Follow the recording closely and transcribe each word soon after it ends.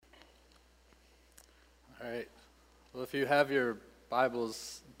All right. Well, if you have your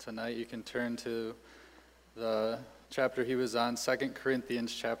Bibles tonight, you can turn to the chapter he was on, 2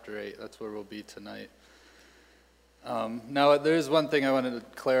 Corinthians chapter 8. That's where we'll be tonight. Now, there is one thing I wanted to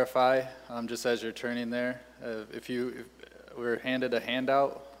clarify, just as you're turning there. If we're handed a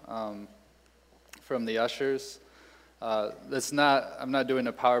handout from the ushers, I'm not doing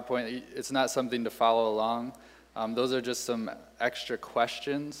a PowerPoint. It's not something to follow along. Those are just some extra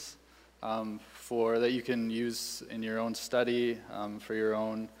questions that you can use in your own study, for your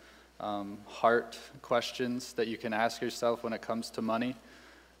own heart questions that you can ask yourself when it comes to money.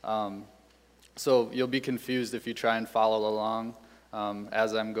 So you'll be confused if you try and follow along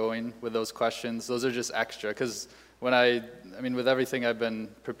as I'm going with those questions. Those are just extra, because with everything I've been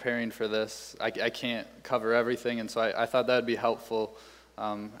preparing for this, I can't cover everything, and so I thought that would be helpful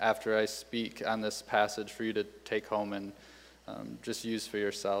after I speak on this passage for you to take home and just use for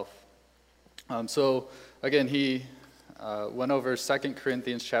yourself. So again, he went over 2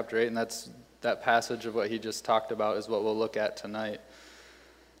 Corinthians chapter 8, and that passage of what he just talked about is what we'll look at tonight.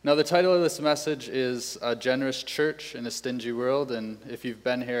 Now, the title of this message is A Generous Church in a Stingy World, and if you've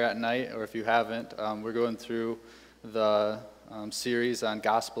been here at night, or if you haven't, we're going through the series on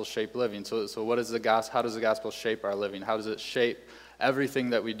gospel-shaped living. So what is the gospel? How does the gospel shape our living? How does it shape everything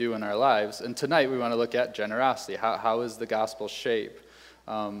that we do in our lives? And tonight we want to look at generosity. How is the gospel shape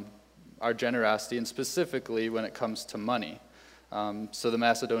our generosity, and specifically when it comes to money? So the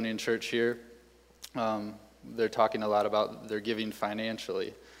Macedonian church here, they're talking a lot about their giving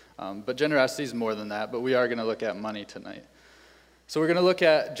financially. But generosity is more than that, but we are going to look at money tonight. So we're going to look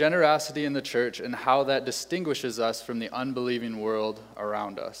at generosity in the church and how that distinguishes us from the unbelieving world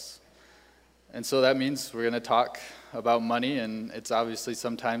around us. And so that means we're going to talk about money, and it's obviously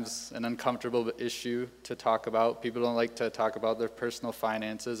sometimes an uncomfortable issue to talk about. People don't like to talk about their personal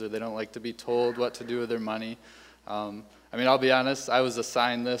finances, or they don't like to be told what to do with their money. I'll be honest, I was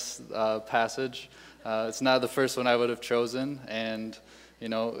assigned this passage. It's not the first one I would have chosen, and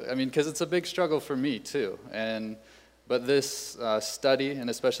because it's a big struggle for me too. But this study, and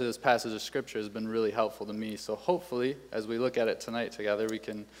especially this passage of Scripture, has been really helpful to me. So hopefully, as we look at it tonight together,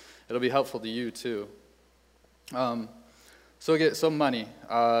 it'll be helpful to you too. So money.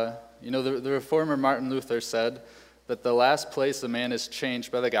 The reformer Martin Luther said that the last place a man is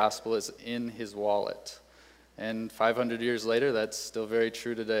changed by the gospel is in his wallet. And 500 years later, that's still very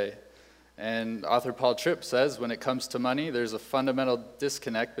true today. And author Paul Tripp says when it comes to money, there's a fundamental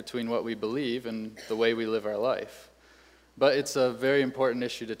disconnect between what we believe and the way we live our life. But it's a very important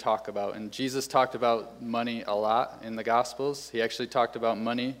issue to talk about. And Jesus talked about money a lot in the Gospels. He actually talked about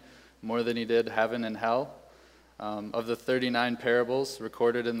money more than he did heaven and hell. Of the 39 parables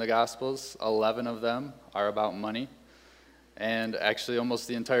recorded in the Gospels, 11 of them are about money. And actually almost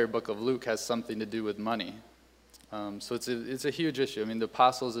the entire book of Luke has something to do with money. So it's a huge issue. The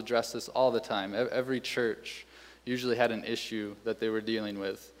apostles address this all the time. Every church usually had an issue that they were dealing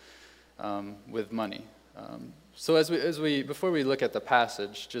with money. So before we look at the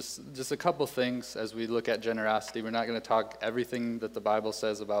passage, just a couple things as we look at generosity. We're not going to talk everything that the Bible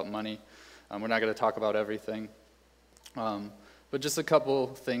says about money. We're not going to talk about everything. But just a couple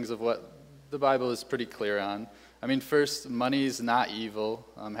things of what the Bible is pretty clear on. First, money is not evil.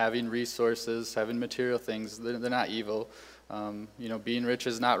 Having resources, having material things, they're not evil. Being rich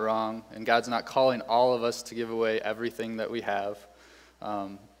is not wrong, and God's not calling all of us to give away everything that we have.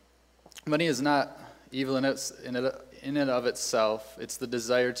 Money is not evil in and of itself. It's the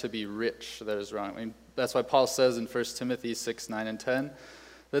desire to be rich that is wrong. That's why Paul says in 1 Timothy 6, 9, and 10,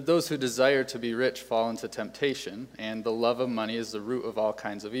 that those who desire to be rich fall into temptation, and the love of money is the root of all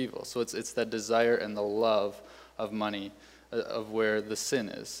kinds of evil. So it's that desire and the love of money of where the sin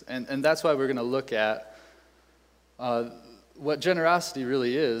is. And that's why we're going to look at what generosity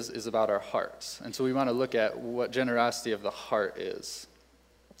really is about our hearts. And so we want to look at what generosity of the heart is.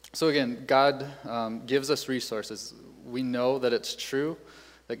 So again, God gives us resources. We know that it's true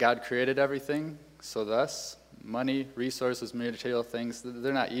that God created everything, so thus money, resources, material things,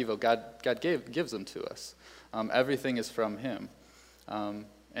 they're not evil. God gives them to us. Everything is from Him.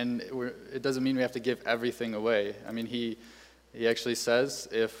 And it doesn't mean we have to give everything away. He actually says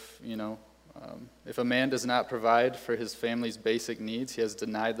if a man does not provide for his family's basic needs, he has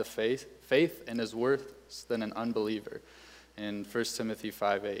denied the faith and is worse than an unbeliever in 1 Timothy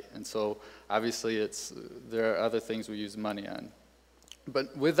 5:8. And so obviously there are other things we use money on.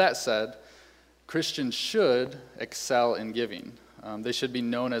 But with that said, Christians should excel in giving. They should be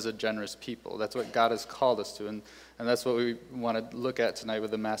known as a generous people. That's what God has called us to, and that's what we want to look at tonight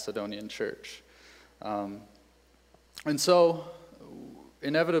with the Macedonian church. And so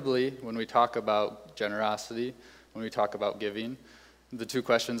inevitably, when we talk about generosity, when we talk about giving, the two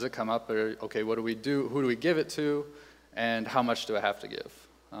questions that come up are, okay, what do we do? Who do we give it to? And how much do I have to give?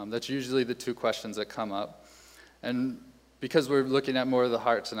 That's usually the two questions that come up. And because we're looking at more of the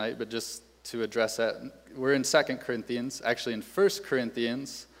heart tonight, but just to address that, we're in 2 Corinthians. Actually, in 1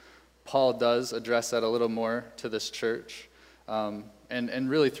 Corinthians, Paul does address that a little more to this church. And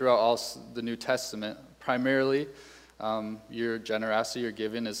really throughout all the New Testament, primarily, your generosity, your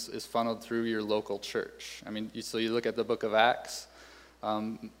giving is funneled through your local church. I mean, so you look at the book of Acts,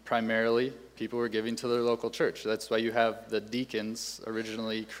 primarily people were giving to their local church. That's why you have the deacons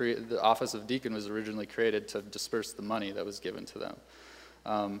originally created. The office of deacon was originally created to disperse the money that was given to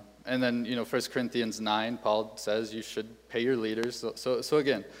them. And then, 1 Corinthians 9, Paul says you should pay your leaders. So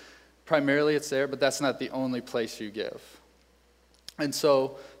again, primarily it's there, but that's not the only place you give. And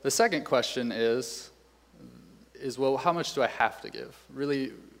so the second question is, well, how much do I have to give?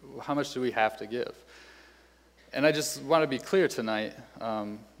 Really, how much do we have to give? And I just want to be clear tonight,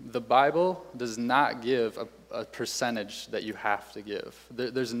 the Bible does not give a percentage that you have to give.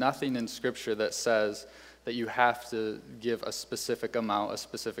 There's nothing in Scripture that says that you have to give a specific amount, a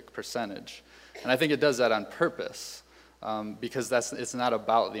specific percentage. And I think it does that on purpose, because it's not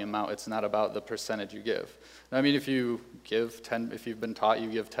about the amount, it's not about the percentage you give. Now, I mean, if you give 10, if you've been taught you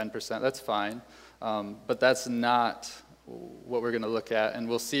give 10%, that's fine, but that's not what we're going to look at, and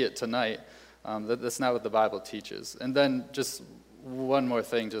we'll see it tonight. That's not what the Bible teaches. And then just one more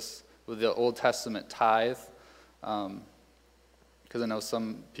thing, just with the Old Testament tithe, because I know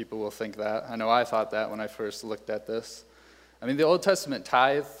some people will think that. I know I thought that when I first looked at this. I mean, the Old Testament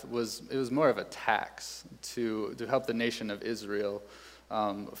tithe was more of a tax to help the nation of Israel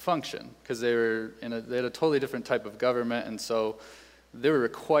function, because they had a totally different type of government, and so they were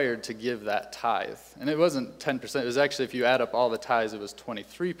required to give that tithe. And it wasn't 10%. It was actually, if you add up all the tithes, it was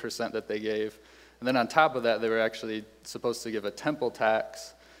 23% that they gave. And then on top of that, they were actually supposed to give a temple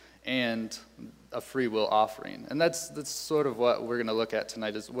tax and a free will offering. And that's sort of what we're going to look at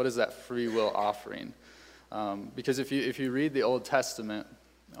tonight, is what is that free will offering? Because if you read the Old Testament,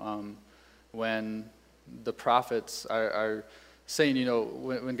 when the prophets are saying,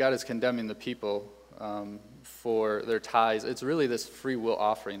 when God is condemning the people for their tithes, it's really this free will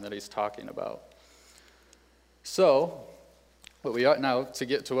offering that he's talking about. So, to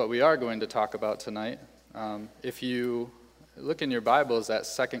get to what we are going to talk about tonight, if you look in your Bibles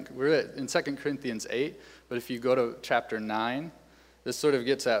we're in 2 Corinthians 8, but if you go to chapter 9, this sort of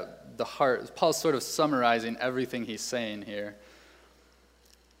gets at the heart. Paul's sort of summarizing everything he's saying here.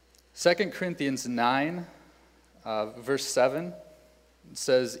 2 Corinthians 9, verse 7,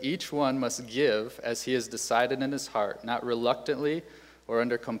 says, "Each one must give as he has decided in his heart, not reluctantly or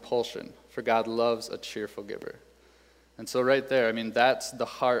under compulsion, for God loves a cheerful giver." And so right there, I mean, that's the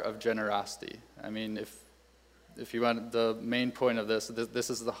heart of generosity. I mean, if you want the main point of this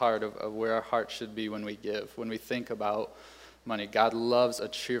is the heart of where our heart should be when we give, when we think about money. God loves a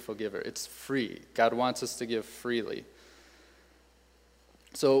cheerful giver. It's free. God wants us to give freely.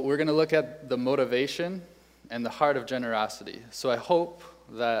 So we're going to look at the motivation and the heart of generosity. So I hope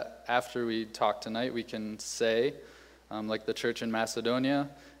that after we talk tonight, we can say, like the church in Macedonia,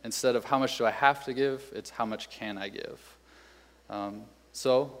 instead of how much do I have to give, it's how much can I give.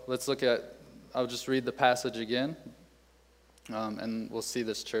 So let's look at, I'll just read the passage again, and we'll see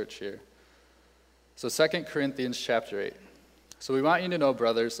this church here. So 2 Corinthians chapter 8. "So we want you to know,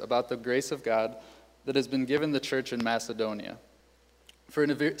 brothers, about the grace of God that has been given the church in Macedonia. For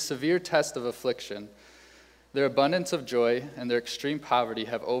in a severe test of affliction, their abundance of joy and their extreme poverty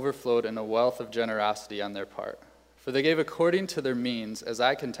have overflowed in a wealth of generosity on their part. For they gave according to their means, as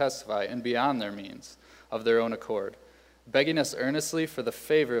I can testify, and beyond their means, of their own accord, begging us earnestly for the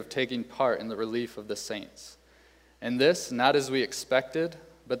favor of taking part in the relief of the saints. And this, not as we expected,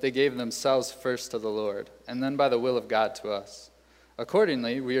 but they gave themselves first to the Lord, and then by the will of God to us.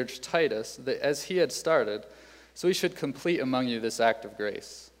 Accordingly, we urged Titus that as he had started, so he should complete among you this act of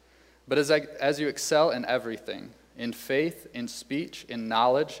grace. But as you excel in everything, in faith, in speech, in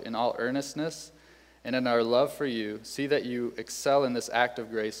knowledge, in all earnestness, and in our love for you, see that you excel in this act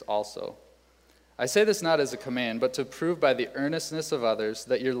of grace also. I say this not as a command, but to prove by the earnestness of others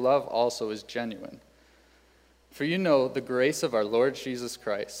that your love also is genuine. For you know the grace of our Lord Jesus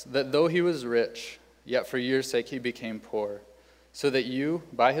Christ, that though he was rich, yet for your sake he became poor, so that you,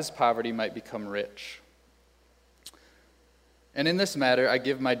 by his poverty, might become rich. And in this matter I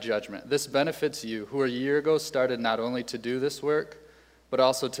give my judgment. This benefits you, who a year ago started not only to do this work, but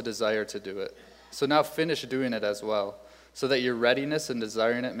also to desire to do it. So now finish doing it as well, so that your readiness in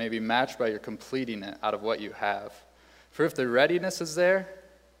desiring it may be matched by your completing it out of what you have. For if the readiness is there,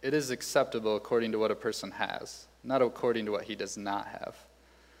 it is acceptable according to what a person has, not according to what he does not have.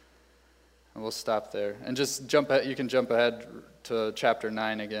 And we'll stop there. And just you can jump ahead to chapter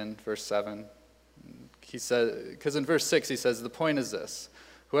 9 again, verse 7. He said, because in verse 6 he says, the point is this: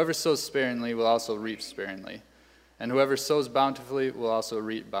 whoever sows sparingly will also reap sparingly, and whoever sows bountifully will also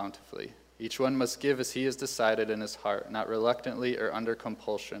reap bountifully. Each one must give as he has decided in his heart, not reluctantly or under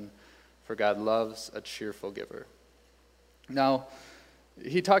compulsion, for God loves a cheerful giver. Now,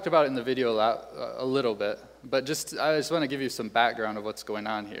 he talked about it in the video a little bit, but I just want to give you some background of what's going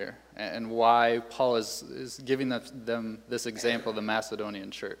on here and why Paul is giving them this example, the Macedonian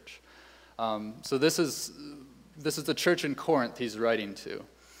church. So this is the church in Corinth he's writing to.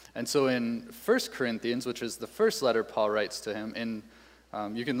 And so in 1 Corinthians, which is the first letter Paul writes to him,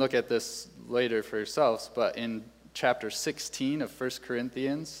 you can look at this later for yourselves, but in chapter 16 of 1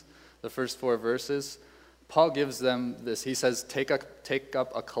 Corinthians, the first 4 verses, Paul gives them this. He says, take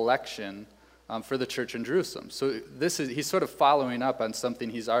up a collection for the church in Jerusalem. So he's sort of following up on something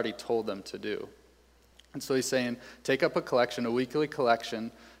he's already told them to do. And so he's saying, take up a collection, a weekly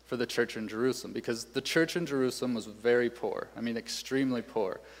collection for the church in Jerusalem, because the church in Jerusalem was very poor. I mean, extremely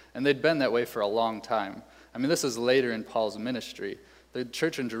poor. And they'd been that way for a long time. I mean, this is later in Paul's ministry. The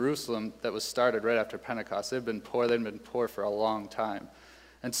church in Jerusalem that was started right after Pentecost, they'd been poor for a long time.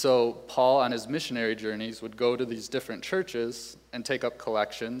 And so Paul, on his missionary journeys, would go to these different churches and take up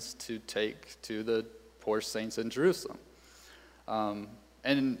collections to take to the poor saints in Jerusalem.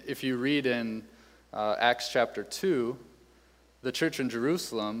 And if you read in Acts chapter 2, the church in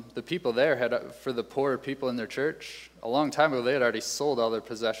Jerusalem, the people there had, for the poorer people in their church, a long time ago, they had already sold all their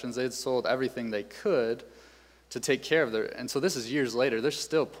possessions. They had sold everything they could to take care of and so this is years later. They're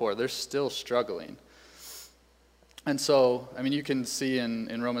still poor. They're still struggling. And so, I mean, you can see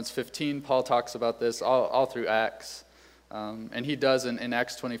in Romans 15, Paul talks about this all through Acts. And he does, in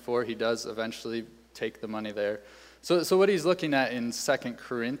Acts 24, he does eventually take the money there. So what he's looking at in 2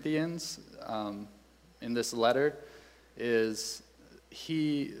 Corinthians, in this letter, is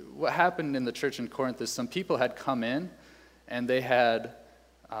what happened in the church in Corinth is some people had come in, and they had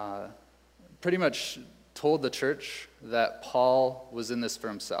pretty much told the church that Paul was in this for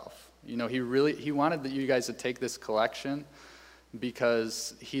himself. You know, he wanted you guys to take this collection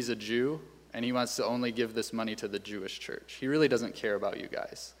because he's a Jew and he wants to only give this money to the Jewish church. He really doesn't care about you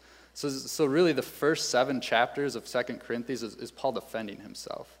guys. So really the first 7 chapters of 2 Corinthians is Paul defending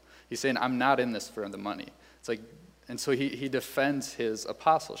himself. He's saying, I'm not in this for the money. It's like, and so he defends his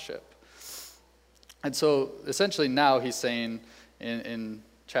apostleship. And so essentially now he's saying in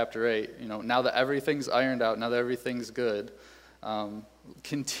chapter 8, you know, now that everything's ironed out, now that everything's good,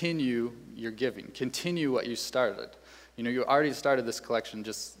 continue your giving. Continue what you started. You know, you already started this collection,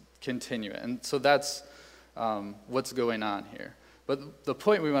 just continue it. And so that's what's going on here. But the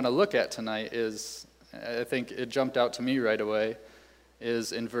point we want to look at tonight is, I think it jumped out to me right away,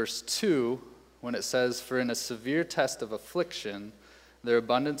 is in verse 2, when it says, for in a severe test of affliction, their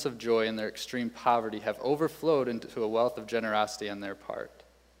abundance of joy and their extreme poverty have overflowed into a wealth of generosity on their part.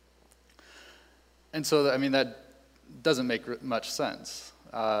 And so, I mean, that doesn't make much sense.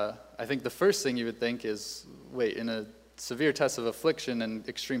 I think the first thing you would think is, wait, in a severe test of affliction and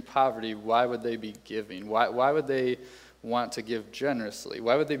extreme poverty, why would they be giving? Why would they want to give generously?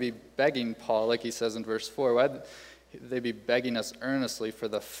 Why would they be begging Paul, like he says in verse 4? Why would they be begging us earnestly for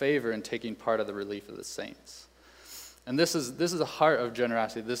the favor and taking part of the relief of the saints? And this is the heart of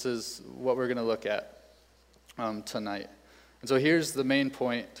generosity. This is what we're going to look at tonight. And so here's the main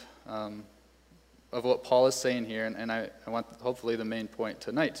point of what Paul is saying here, and I want hopefully the main point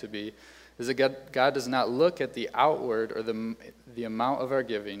tonight to be, is that God does not look at the outward or the amount of our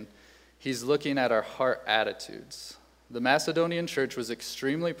giving. He's looking at our heart attitudes. The Macedonian church was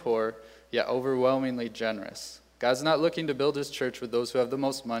extremely poor, yet overwhelmingly generous. God's not looking to build his church with those who have the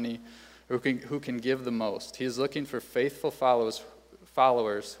most money or who can give the most. He is looking for faithful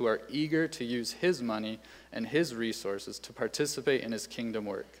followers who are eager to use his money and his resources to participate in his kingdom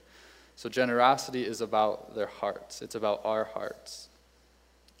work. So generosity is about their hearts. It's about our hearts.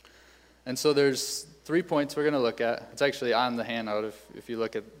 And so there's 3 points we're going to look at. It's actually on the handout. If you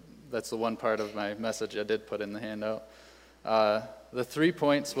look at, that's the one part of my message I did put in the handout. The 3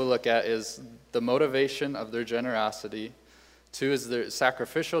 points we'll look at is the motivation of their generosity. 2 is their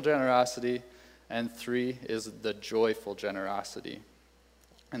sacrificial generosity. And 3 is the joyful generosity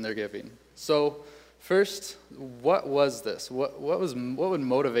in their giving. So first, what was this? What would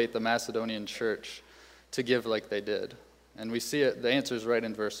motivate the Macedonian church to give like they did? And we see it, the answer is right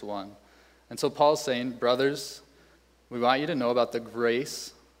in verse 1. And so Paul's saying, brothers, we want you to know about the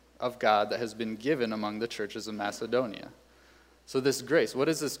grace of God that has been given among the churches of Macedonia. So this grace, what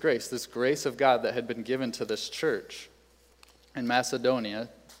is this grace? This grace of God that had been given to this church in Macedonia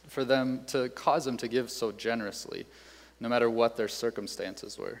for them to cause them to give so generously, no matter what their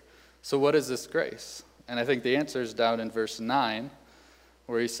circumstances were. So what is this grace? And I think the answer is down in verse 9,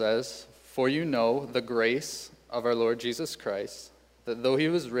 where he says, "For you know the grace of our Lord Jesus Christ, that though he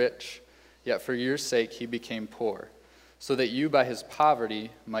was rich, yet for your sake he became poor, so that you by his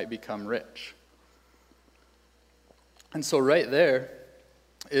poverty might become rich." And so right there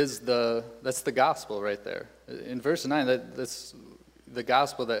is that's the gospel right there. In verse 9, that's the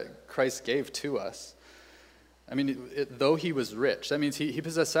gospel that Christ gave to us. I mean, though he was rich, that means he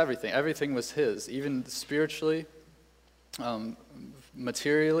possessed everything. Everything was his, even spiritually,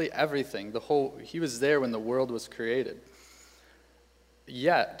 materially, everything. He was there when the world was created.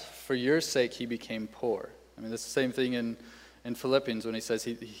 Yet, for your sake, he became poor. I mean, it's the same thing in Philippians when he says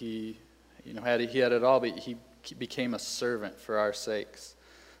he had it all, but he became a servant for our sakes,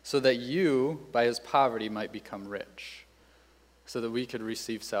 so that you, by his poverty, might become rich, so that we could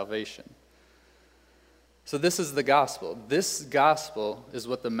receive salvation. So this is the gospel. This gospel is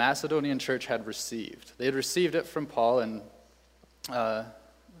what the Macedonian church had received. They had received it from Paul and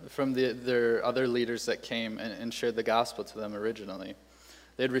from their other leaders that came and shared the gospel to them originally.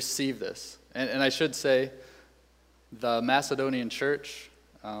 They had received this. And I should say, the Macedonian church,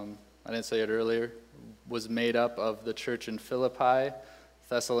 I didn't say it earlier, was made up of the church in Philippi,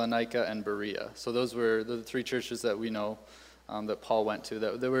 Thessalonica, and Berea. So those were the three churches that we know that Paul went to,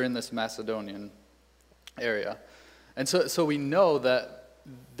 that were in this Macedonian area. And so we know that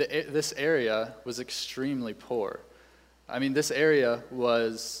this area was extremely poor. I mean, this area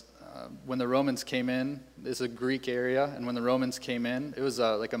was, when the Romans came in, this is a Greek area, and when the Romans came in, it was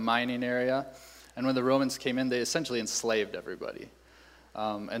like a mining area, and when the Romans came in, they essentially enslaved everybody.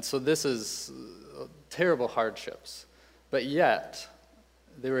 And so this is terrible hardships. But yet,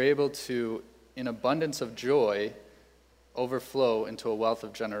 they were able to, in abundance of joy, overflow into a wealth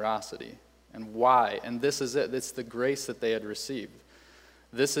of generosity. And why? And this is it. It's the grace that they had received.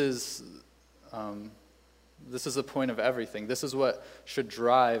 This is the point of everything. This is what should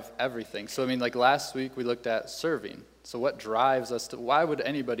drive everything. So, I mean, like last week we looked at serving. So what drives us why would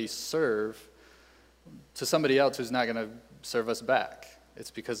anybody serve to somebody else who's not going to serve us back?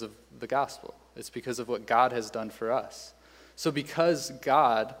 It's because of the gospel. It's because of what God has done for us. So because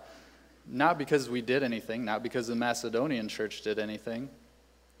God, not because we did anything, not because the Macedonian church did anything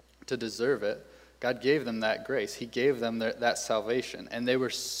to deserve it, God gave them that grace. He gave them that salvation. And they were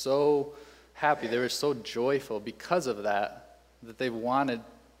so happy, they were so joyful because of that they wanted,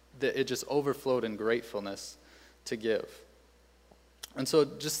 that it just overflowed in gratefulness to give. And so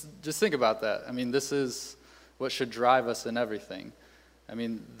just think about that. I mean, this is what should drive us in everything. I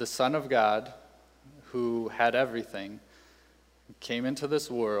mean, the Son of God, who had everything, came into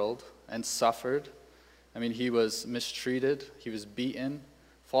this world and suffered. I mean, he was mistreated, he was beaten,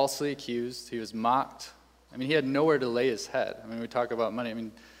 falsely accused, he was mocked. I mean, he had nowhere to lay his head. I mean, we talk about money. I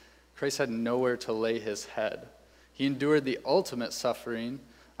mean, Christ had nowhere to lay his head. He endured the ultimate suffering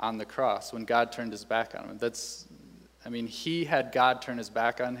on the cross when God turned his back on him. He had God turn his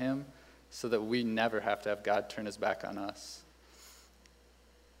back on him so that we never have to have God turn his back on us.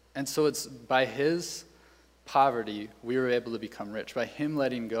 And so it's by his poverty we were able to become rich. By him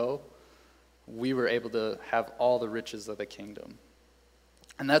letting go, we were able to have all the riches of the kingdom.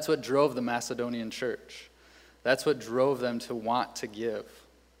 And that's what drove the Macedonian church. That's what drove them to want to give.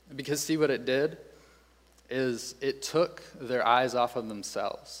 Because see what it did is it took their eyes off of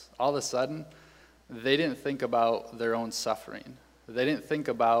themselves. All of a sudden, they didn't think about their own suffering. They didn't think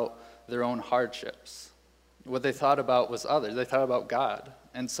about their own hardships. What they thought about was others. They thought about God.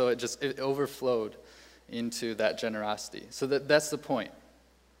 And so it overflowed into that generosity. So that's the point.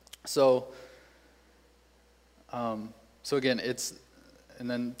 So again, and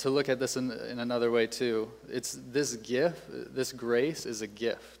then to look at this in another way too, it's this gift, this grace is a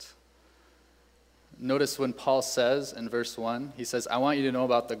gift. Notice when Paul says in verse 1, he says, I want you to know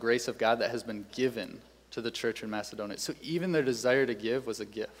about the grace of God that has been given to the church in Macedonia. So even their desire to give was a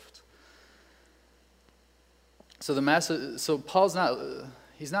gift. So Paul's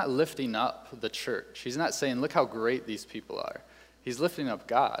he's not lifting up the church. He's not saying, look how great these people are. He's lifting up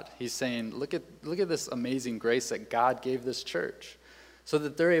God. He's saying, look at this amazing grace that God gave this church so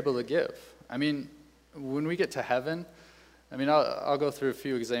that they're able to give. I mean, when we get to heaven, I'll go through a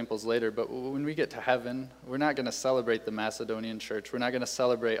few examples later, but when we get to heaven, we're not going to celebrate the Macedonian church. We're not going to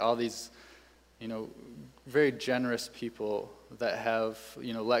celebrate all these, very generous people that have,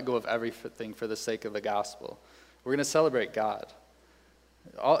 let go of everything for the sake of the gospel. We're going to celebrate God.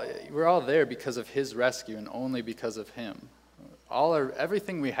 We're all there because of his rescue and only because of him.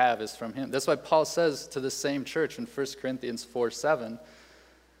 Everything we have is from him. That's why Paul says to the same church in 1 Corinthians 4:7,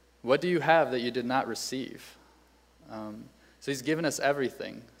 what do you have that you did not receive? So he's given us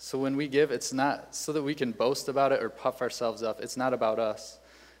everything. So when we give, it's not so that we can boast about it or puff ourselves up. It's not about us.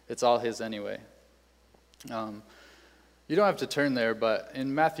 It's all his anyway. You don't have to turn there, but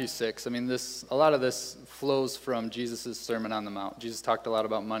in Matthew 6, a lot of this flows from Jesus' Sermon on the Mount. Jesus talked a lot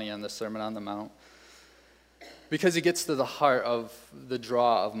about money on the Sermon on the Mount because he gets to the heart of the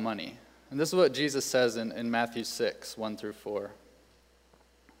draw of money. And this is what Jesus says in Matthew 6, 1-4.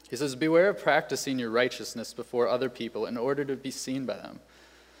 He says, "Beware of practicing your righteousness before other people in order to be seen by them.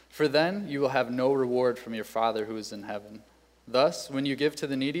 For then you will have no reward from your Father who is in heaven. Thus, when you give to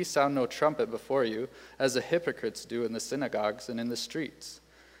the needy, sound no trumpet before you, as the hypocrites do in the synagogues and in the streets,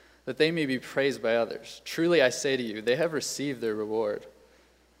 that they may be praised by others. Truly I say to you, they have received their reward.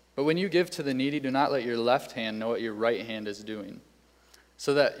 But when you give to the needy, do not let your left hand know what your right hand is doing,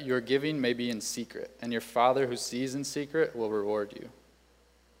 so that your giving may be in secret, and your Father who sees in secret will reward you."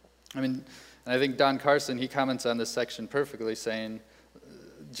 And I think Don Carson, he comments on this section perfectly, saying,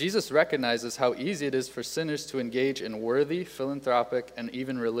 Jesus recognizes how easy it is for sinners to engage in worthy, philanthropic, and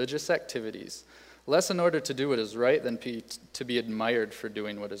even religious activities, less in order to do what is right than to be admired for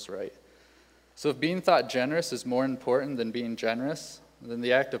doing what is right. So if being thought generous is more important than being generous, then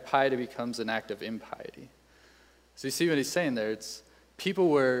the act of piety becomes an act of impiety. So you see what he's saying there?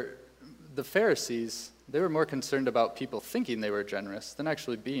 The Pharisees, they were more concerned about people thinking they were generous than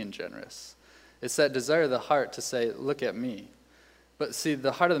actually being generous. It's that desire of the heart to say, look at me. But see,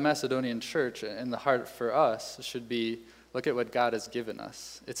 the heart of the Macedonian church and the heart for us should be, look at what God has given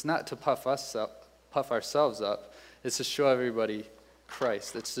us. It's not to puff ourselves up. It's to show everybody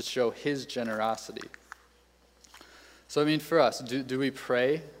Christ. It's to show his generosity. So for us, do we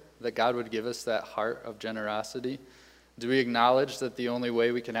pray that God would give us that heart of generosity? Do we acknowledge that the only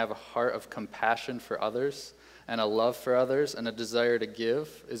way we can have a heart of compassion for others and a love for others and a desire to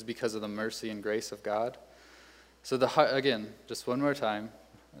give is because of the mercy and grace of God? So the heart, again, just one more time,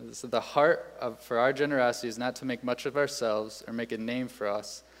 so the heart for our generosity is not to make much of ourselves or make a name for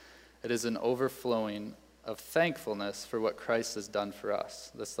us. It is an overflowing of thankfulness for what Christ has done for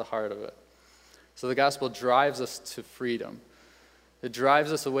us. That's the heart of it. So the gospel drives us to freedom. It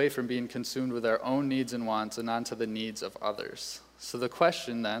drives us away from being consumed with our own needs and wants and onto the needs of others. So the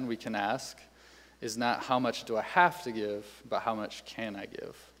question then we can ask is not how much do I have to give, but how much can I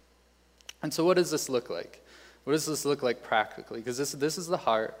give? And so what does this look like? What does this look like practically? Because this is the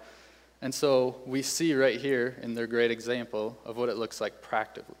heart. And so we see right here in their great example of what it looks like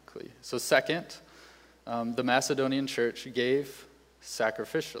practically. So second, the Macedonian church gave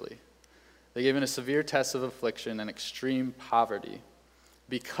sacrificially. They gave in a severe test of affliction and extreme poverty.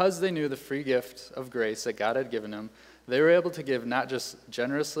 Because they knew the free gift of grace that God had given them, they were able to give not just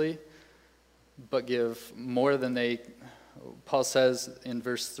generously, but give more than Paul says in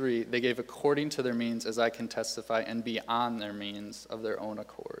verse 3, they gave according to their means, as I can testify, and beyond their means of their own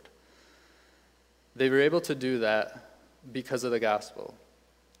accord. They were able to do that because of the gospel.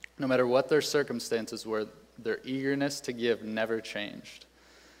 No matter what their circumstances were, their eagerness to give never changed.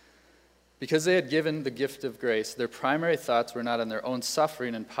 Because they had given the gift of grace, their primary thoughts were not on their own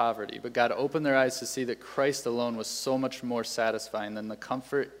suffering and poverty, but God opened their eyes to see that Christ alone was so much more satisfying than the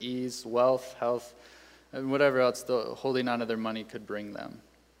comfort, ease, wealth, health, and whatever else the holding on to their money could bring them.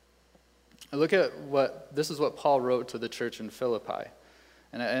 This is what Paul wrote to the church in Philippi.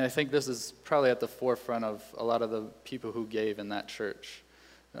 And I think this is probably at the forefront of a lot of the people who gave in that church.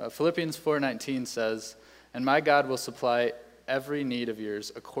 Philippians 4:19 says, "And my God will supply every need of yours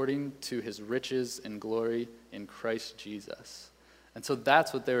according to his riches and glory in Christ Jesus." And so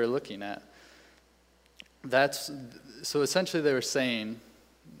that's what they were looking at. So essentially they were saying,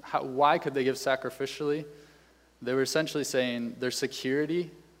 why could they give sacrificially? They were essentially saying their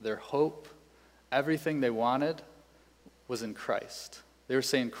security, their hope, everything they wanted was in Christ. They were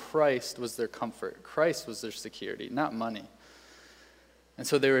saying Christ was their comfort. Christ was their security, not money. And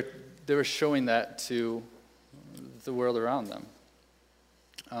so they were showing that to the world around them.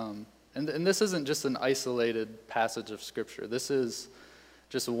 And this isn't just an isolated passage of Scripture. This is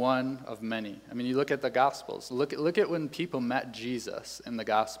just one of many. You look at the Gospels. Look at when people met Jesus in the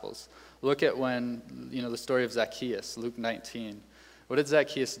Gospels. Look at when, the story of Zacchaeus, Luke 19. What did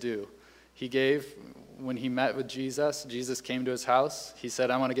Zacchaeus do? He gave, when he met with Jesus, Jesus came to his house. He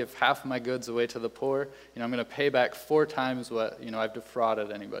said, I want to give half of my goods away to the poor. I'm going to pay back 4 times what, I've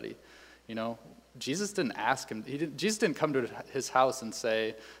defrauded anybody. Jesus didn't ask him. Jesus didn't come to his house and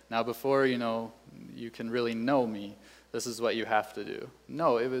say, now before, you can really know me, this is what you have to do.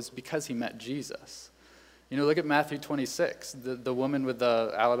 No, it was because he met Jesus. Look at Matthew 26, the woman with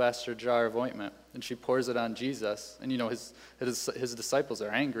the alabaster jar of ointment, and she pours it on Jesus. And, his disciples are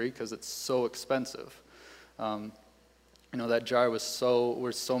angry because it's so expensive. That jar was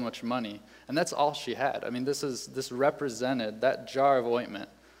worth so much money. And that's all she had. This represented, that jar of ointment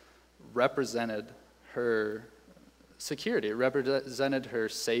represented her security. It represented her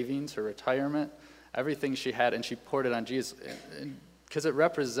savings, her retirement, everything she had, and she poured it on Jesus. Because it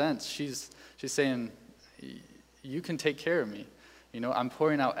represents, she's saying, you can take care of me. I'm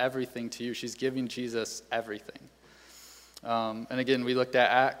pouring out everything to you. She's giving Jesus everything. And again, we looked at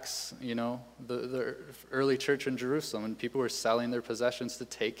Acts, the early church in Jerusalem, and people were selling their possessions to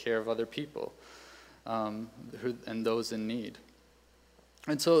take care of other people and those in need.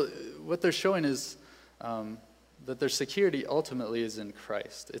 And so what they're showing is that their security ultimately is in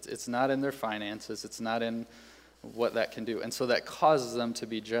Christ. It's not in their finances. It's not in what that can do. And so that causes them to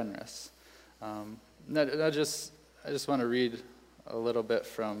be generous. I just want to read a little bit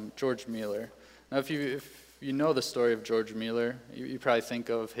from George Mueller. Now, if you know the story of George Mueller, you probably think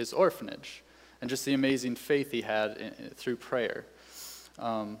of his orphanage and just the amazing faith he had through prayer.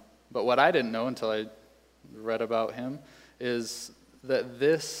 But what I didn't know until I read about him is that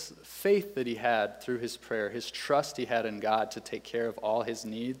this faith that he had through his prayer, his trust he had in God to take care of all his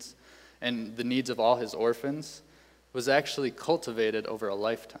needs and the needs of all his orphans, was actually cultivated over a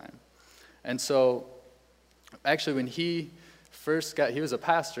lifetime. And so, actually, when he was a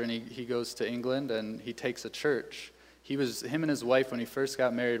pastor, and he goes to England, and he takes a church. Him and his wife, when he first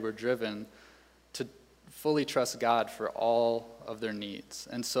got married, were driven to fully trust God for all of their needs.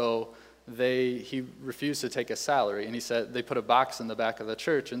 And so he refused to take a salary, and he said, they put a box in the back of the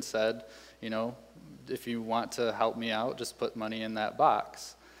church and said, if you want to help me out, just put money in that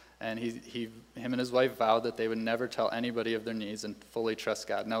box. And him and his wife vowed that they would never tell anybody of their needs and fully trust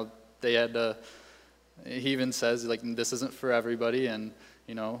God. Now, they had to, he even says, this isn't for everybody, and,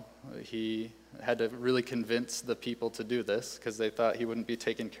 he had to really convince the people to do this because they thought he wouldn't be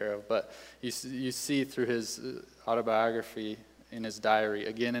taken care of. But you see through his autobiography, in his diary,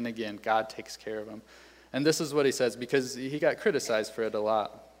 again and again, God takes care of him. And this is what he says, because he got criticized for it a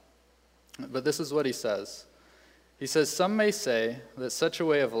lot. But this is what he says. He says, "Some may say that such a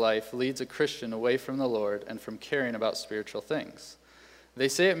way of life leads a Christian away from the Lord and from caring about spiritual things. They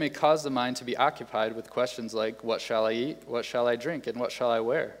say it may cause the mind to be occupied with questions like, what shall I eat, what shall I drink, and what shall I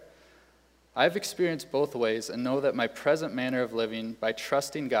wear? I have experienced both ways and know that my present manner of living by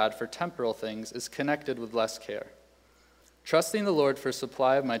trusting God for temporal things is connected with less care. Trusting the Lord for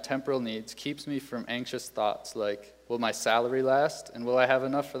supply of my temporal needs keeps me from anxious thoughts like, will my salary last, and will I have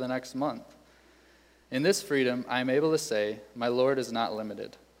enough for the next month? In this freedom, I am able to say, my Lord is not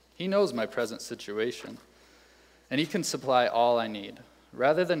limited. He knows my present situation, and he can supply all I need.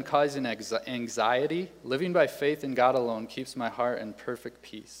 Rather than causing anxiety, living by faith in God alone keeps my heart in perfect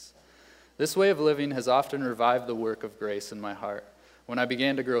peace. This way of living has often revived the work of grace in my heart when I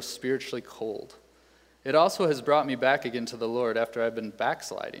began to grow spiritually cold. It also has brought me back again to the Lord after I've been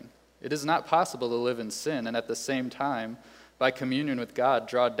backsliding. It is not possible to live in sin and at the same time, by communion with God,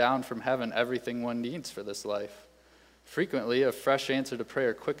 draw down from heaven everything one needs for this life. Frequently, a fresh answer to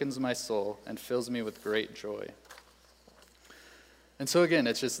prayer quickens my soul and fills me with great joy." And so again,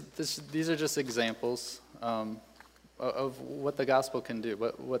 these are just examples of what the gospel can do,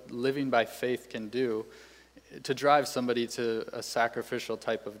 what living by faith can do to drive somebody to a sacrificial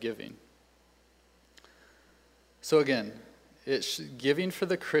type of giving. So again, giving for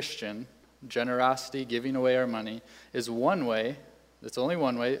the Christian, generosity, giving away our money, is one way. It's only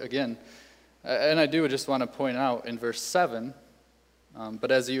one way. Again, and I do just want to point out in verse 7,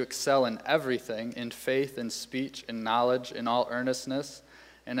 but as you excel in everything, in faith, in speech, in knowledge, in all earnestness,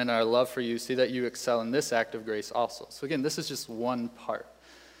 and in our love for you, see that you excel in this act of grace also. So again, this is just one part.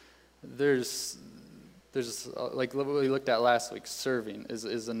 There's like what we looked at last week, serving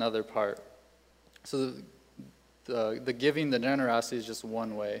is another part. So the giving, the generosity is just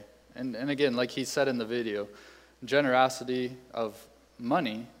one way. And again, like he said in the video, generosity of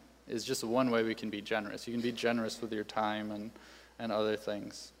money is just one way we can be generous. You can be generous with your time and other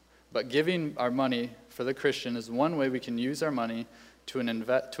things. But giving our money for the Christian is one way we can use our money to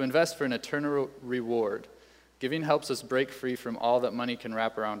invest for an eternal reward. Giving helps us break free from all that money can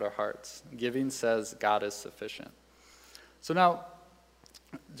wrap around our hearts. Giving says God is sufficient. So now,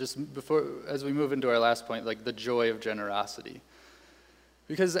 just before, as we move into our last point, like the joy of generosity.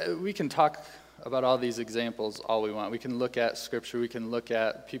 Because we can talk about all these examples all we want. We can look at Scripture. We can look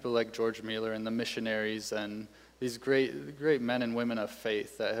at people like George Mueller and the missionaries and these great men and women of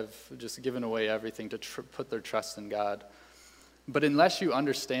faith that have just given away everything to put their trust in God. But unless you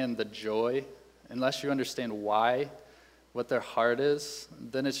understand the joy, unless you understand why, what their heart is,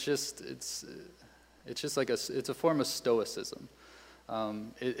 then it's a form of stoicism.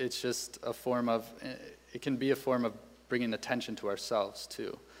 It's just a form of, it can be a form of bringing attention to ourselves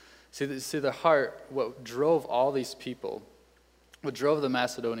too. See the heart, what drove all these people, what drove the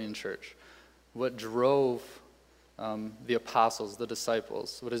Macedonian church, what drove the apostles, the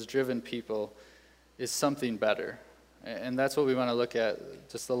disciples, what has driven people is something better. And that's what we want to look at,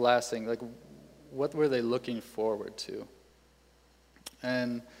 just the last thing, like what were they looking forward to?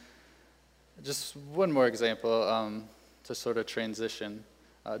 And just one more example to sort of transition.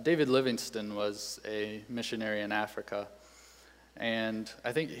 David Livingstone was a missionary in Africa, and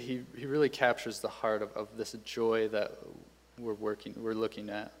I think he really captures the heart of this joy that we're looking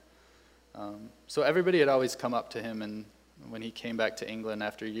at. So everybody had always come up to him, and when he came back to England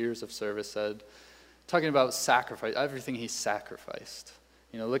after years of service, talking about sacrifice, everything he sacrificed.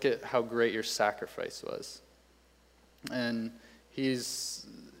 Look at how great your sacrifice was. And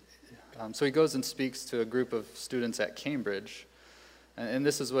so he goes and speaks to a group of students at Cambridge, and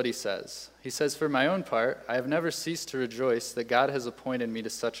this is what he says. He says, "For my own part, I have never ceased to rejoice that God has appointed me to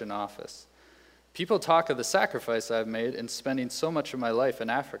such an office. People talk of the sacrifice I have made in spending so much of my life in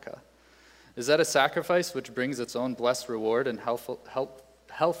Africa. Is that a sacrifice which brings its own blessed reward and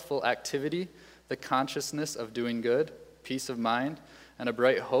healthful activity, the consciousness of doing good, peace of mind, and a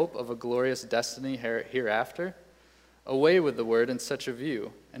bright hope of a glorious destiny hereafter? Away with the word in such a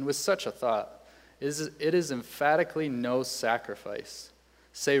view, and with such a thought. It is emphatically no sacrifice.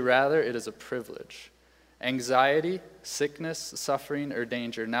 Say rather, it is a privilege. Anxiety, sickness, suffering, or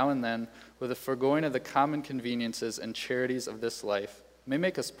danger, now and then, with the foregoing of the common conveniences and charities of this life, may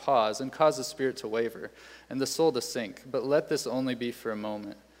make us pause and cause the spirit to waver, and the soul to sink, but let this only be for a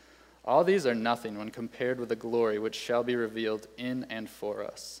moment. All these are nothing when compared with the glory which shall be revealed in and for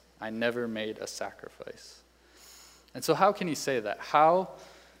us. I never made a sacrifice." And so how can he say that? How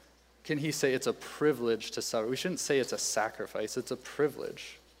can he say it's a privilege to suffer? We shouldn't say it's a sacrifice, it's a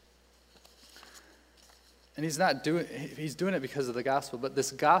privilege. And he's doing it because of the gospel, but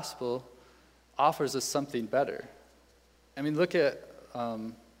this gospel offers us something better. I mean, look at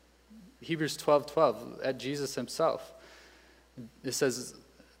Hebrews 12:12, at Jesus himself. It says,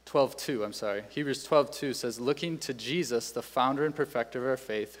 12:2, I'm sorry. Hebrews 12:2 says, "Looking to Jesus, the founder and perfecter of our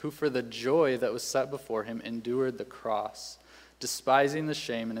faith, who for the joy that was set before him endured the cross, despising the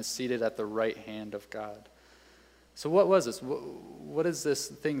shame, and is seated at the right hand of God." So what was this? What is this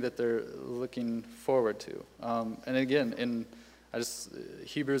thing that they're looking forward to? And again, in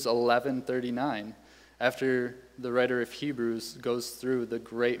Hebrews 11:39, after the writer of Hebrews goes through the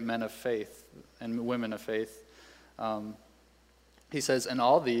great men of faith and women of faith, he says, "And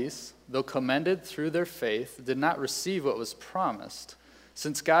all these, though commended through their faith, did not receive what was promised,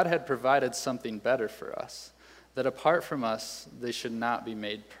 since God had provided something better for us, that apart from us they should not be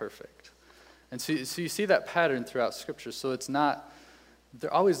made perfect." And so you see that pattern throughout Scripture. So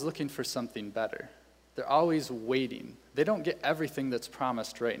they're always looking for something better. They're always waiting. They don't get everything that's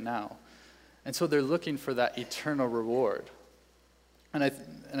promised right now. And so they're looking for that eternal reward. And I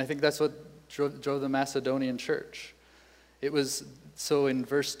think that's what drove the Macedonian church. It was, so in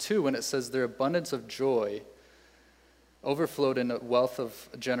verse 2, when it says their abundance of joy overflowed in a wealth of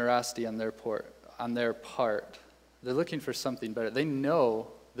generosity on their part, they're looking for something better. They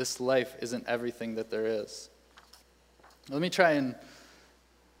know this life isn't everything that there is. Let me try and,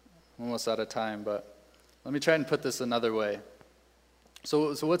 I'm almost out of time, but let me try and put this another way.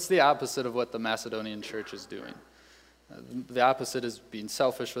 So what's the opposite of what the Macedonian church is doing? The opposite is being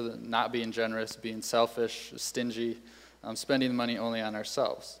selfish, not being generous, being selfish, stingy, spending money only on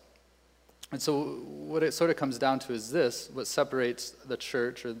ourselves. And so what it sort of comes down to is this: what separates the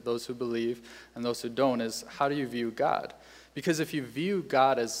church, or those who believe and those who don't, is how do you view God? Because if you view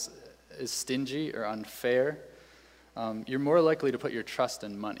God as stingy or unfair, you're more likely to put your trust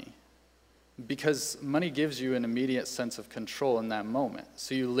in money. Because money gives you an immediate sense of control in that moment.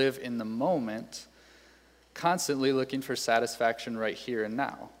 So you live in the moment, constantly looking for satisfaction right here and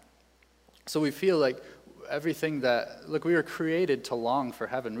now. So we feel like we were created to long for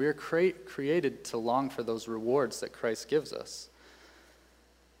heaven. We were created to long for those rewards that Christ gives us.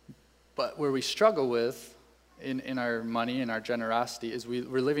 But where we struggle with in our money and our generosity is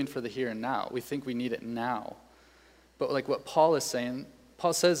we're living for the here and now. We think we need it now. But like what Paul is saying,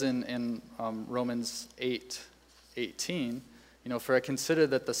 Paul says in Romans 8:18, "For I consider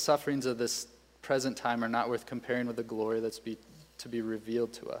that the sufferings of this present time are not worth comparing with the glory that's to be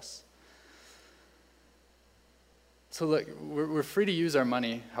revealed to us." So look, we're free to use our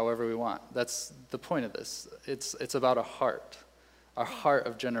money however we want. That's the point of this. It's about a heart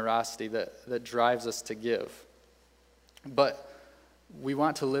of generosity that drives us to give. But we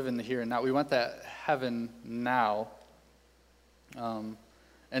want to live in the here and now. We want that heaven now.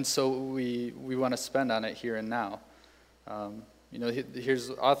 And so we want to spend on it here and now. Here's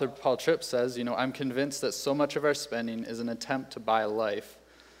author Paul Tripp says, I'm convinced that so much of our spending is an attempt to buy life,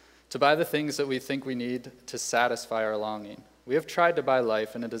 to buy the things that we think we need to satisfy our longing. We have tried to buy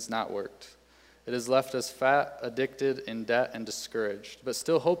life, and it has not worked. It has left us fat, addicted, in debt, and discouraged, but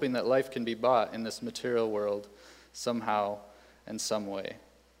still hoping that life can be bought in this material world somehow and some way.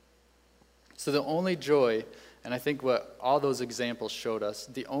 So the only joy, and I think what all those examples showed us,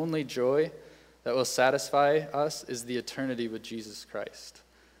 the only joy that will satisfy us is the eternity with Jesus Christ.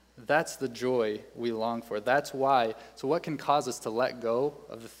 That's the joy we long for. That's why. So what can cause us to let go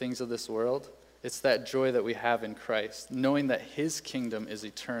of the things of this world? It's that joy that we have in Christ, knowing that his kingdom is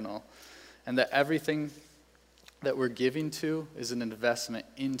eternal and that everything that we're giving to is an investment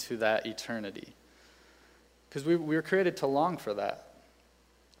into that eternity. Because we were created to long for that.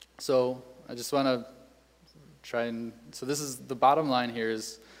 So I just want to so this is the bottom line here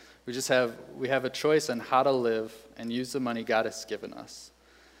is we have a choice on how to live and use the money God has given us.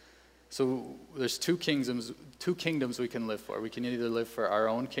 So there's two kingdoms we can live for. We can either live for our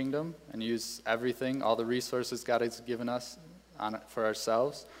own kingdom and use everything, all the resources God has given us for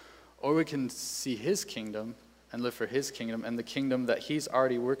ourselves, or we can see his kingdom and live for his kingdom and the kingdom that he's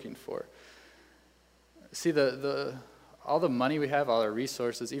already working for. See, all the money we have, all our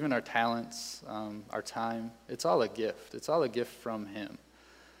resources, even our talents, our time, it's all a gift. It's all a gift from him.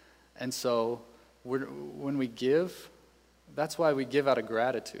 And so when we give, that's why we give out of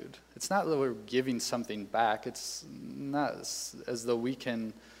gratitude. It's not that we're giving something back. It's not as though we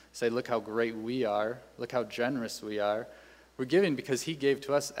can say, look how great we are, look how generous we are. We're giving because he gave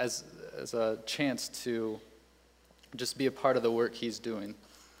to us as a chance to just be a part of the work he's doing.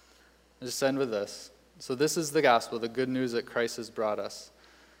 I'll just end with this. So this is the gospel, the good news that Christ has brought us.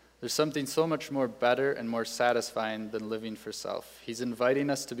 There's something so much more better and more satisfying than living for self. He's inviting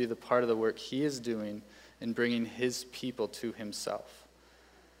us to be the part of the work he is doing in bringing his people to himself.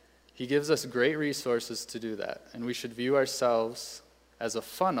 He gives us great resources to do that, and we should view ourselves as a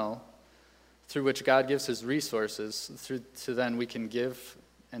funnel through which God gives his resources, to then we can give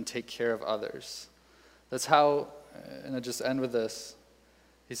and take care of others. That's how, and I'll just end with this.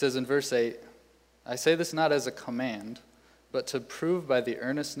 He says in verse 8, I say this not as a command, but to prove by the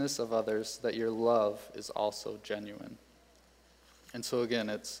earnestness of others that your love is also genuine. And so again,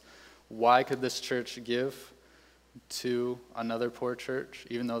 it's why could this church give to another poor church,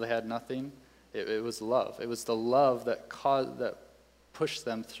 even though they had nothing? It was love. It was the love that pushed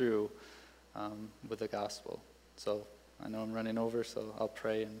them through with the gospel. So I know I'm running over, so I'll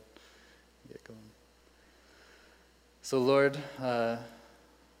pray and get going. So Lord,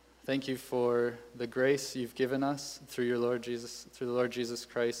 thank you for the grace you've given us through the Lord Jesus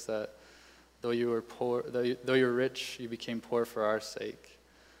Christ, that though you were poor, though you're rich, you became poor for our sake.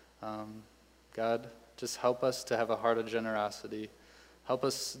 God, just help us to have a heart of generosity. Help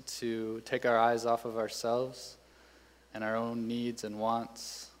us to take our eyes off of ourselves and our own needs and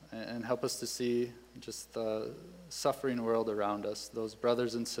wants, and help us to see just the suffering world around us, those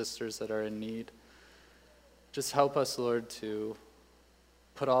brothers and sisters that are in need. Just help us, Lord, to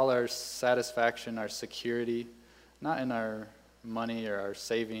put all our satisfaction, our security, not in our money or our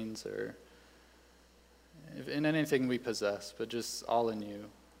savings or in anything we possess, but just all in you.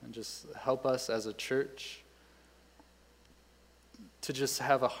 And just help us as a church to just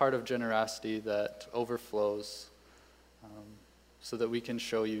have a heart of generosity that overflows, so that we can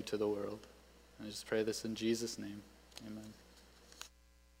show you to the world. And I just pray this in Jesus' name. Amen.